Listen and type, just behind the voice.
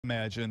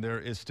Imagine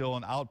there is still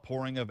an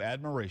outpouring of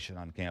admiration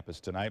on campus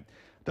tonight.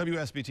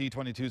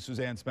 WSBT-22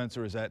 Suzanne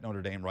Spencer is at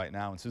Notre Dame right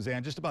now. And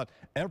Suzanne, just about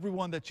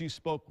everyone that you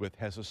spoke with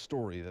has a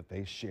story that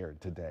they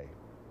shared today.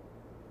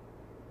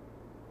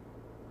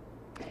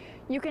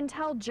 You can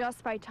tell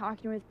just by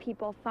talking with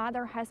people,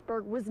 Father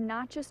Hesburgh was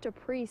not just a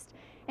priest,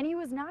 and he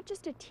was not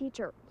just a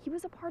teacher. He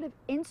was a part of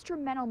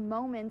instrumental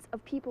moments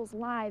of people's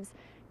lives,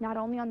 not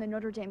only on the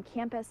Notre Dame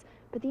campus,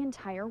 but the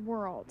entire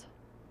world.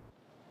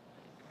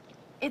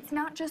 It's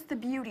not just the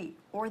beauty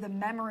or the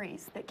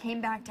memories that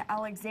came back to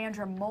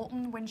Alexandra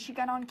Moulton when she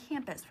got on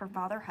campus for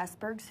Father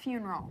Hesburgh's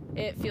funeral.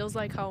 It feels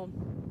like home.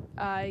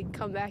 I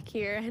come back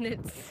here and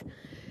it's,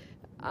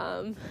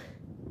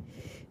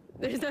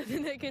 there's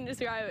nothing that can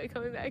describe it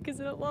coming back as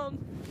an alum.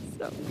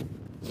 So,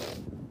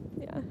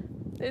 yeah,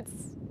 it's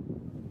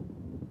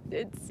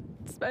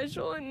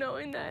special, and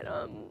knowing that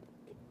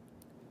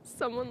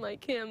someone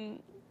like him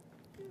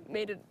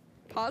made it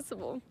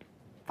possible.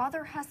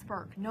 Father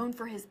Hesburgh, known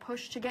for his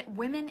push to get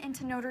women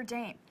into Notre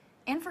Dame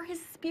and for his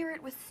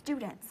spirit with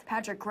students.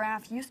 Patrick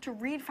Graff used to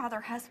read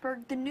Father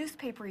Hesburgh the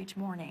newspaper each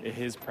morning.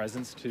 His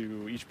presence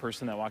to each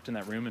person that walked in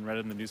that room and read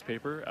it in the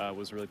newspaper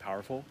was really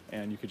powerful,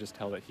 and you could just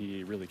tell that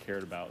he really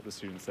cared about the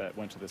students that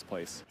went to this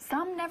place.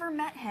 Some never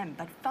met him,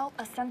 but felt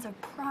a sense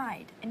of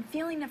pride and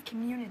feeling of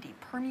community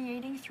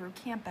permeating through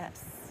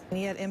campus.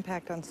 He had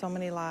impact on so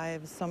many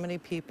lives, so many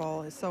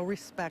people, is so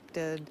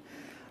respected.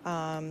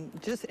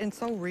 And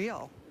so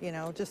real, you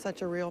know, just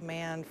such a real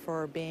man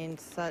for being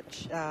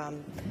such,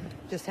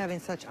 just having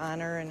such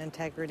honor and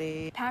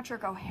integrity.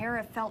 Patrick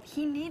O'Hara felt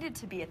he needed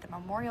to be at the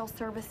memorial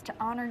service to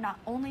honor not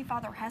only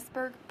Father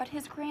Hesburgh, but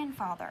his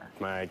grandfather.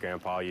 My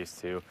grandpa used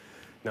to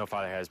know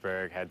Father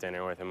Hesburgh, had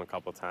dinner with him a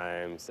couple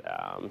times,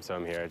 so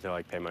I'm here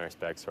to pay my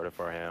respects sort of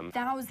for him.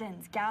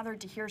 Thousands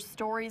gathered to hear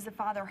stories of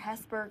Father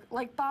Hesburgh,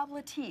 like Bob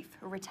Latif,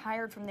 who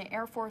retired from the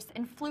Air Force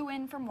and flew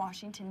in from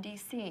Washington,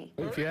 D.C.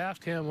 If you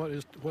asked him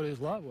what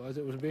his love was,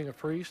 it was being a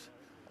priest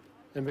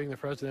and being the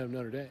president of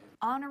Notre Dame.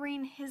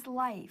 Honoring his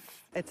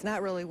life. It's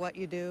not really what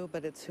you do,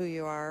 but it's who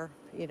you are,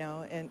 you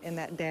know, in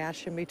that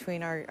dash in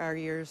between our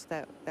years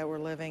that we're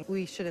living.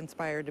 We should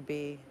inspire to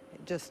be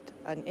just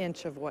an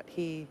inch of what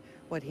he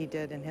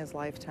did in his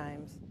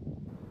lifetimes.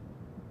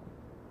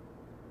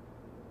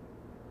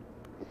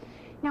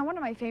 Now, one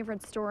of my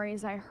favorite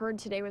stories I heard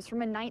today was from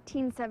a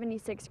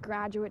 1976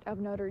 graduate of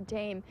Notre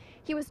Dame.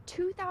 He was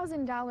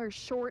 $2,000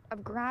 short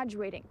of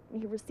graduating.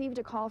 He received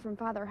a call from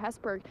Father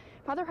Hesburgh.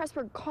 Father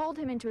Hesburgh called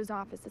him into his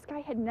office. This guy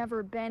had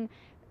never been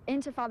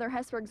into Father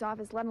Hesburgh's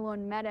office, let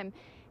alone met him.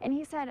 And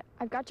he said,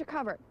 "I've got you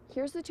covered.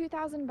 Here's the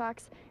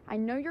 $2,000. I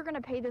know you're going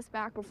to pay this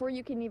back before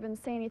you can even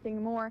say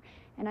anything more,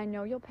 and I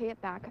know you'll pay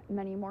it back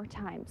many more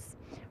times."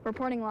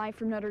 Reporting live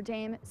from Notre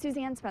Dame,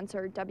 Suzanne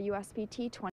Spencer, WSBT-20.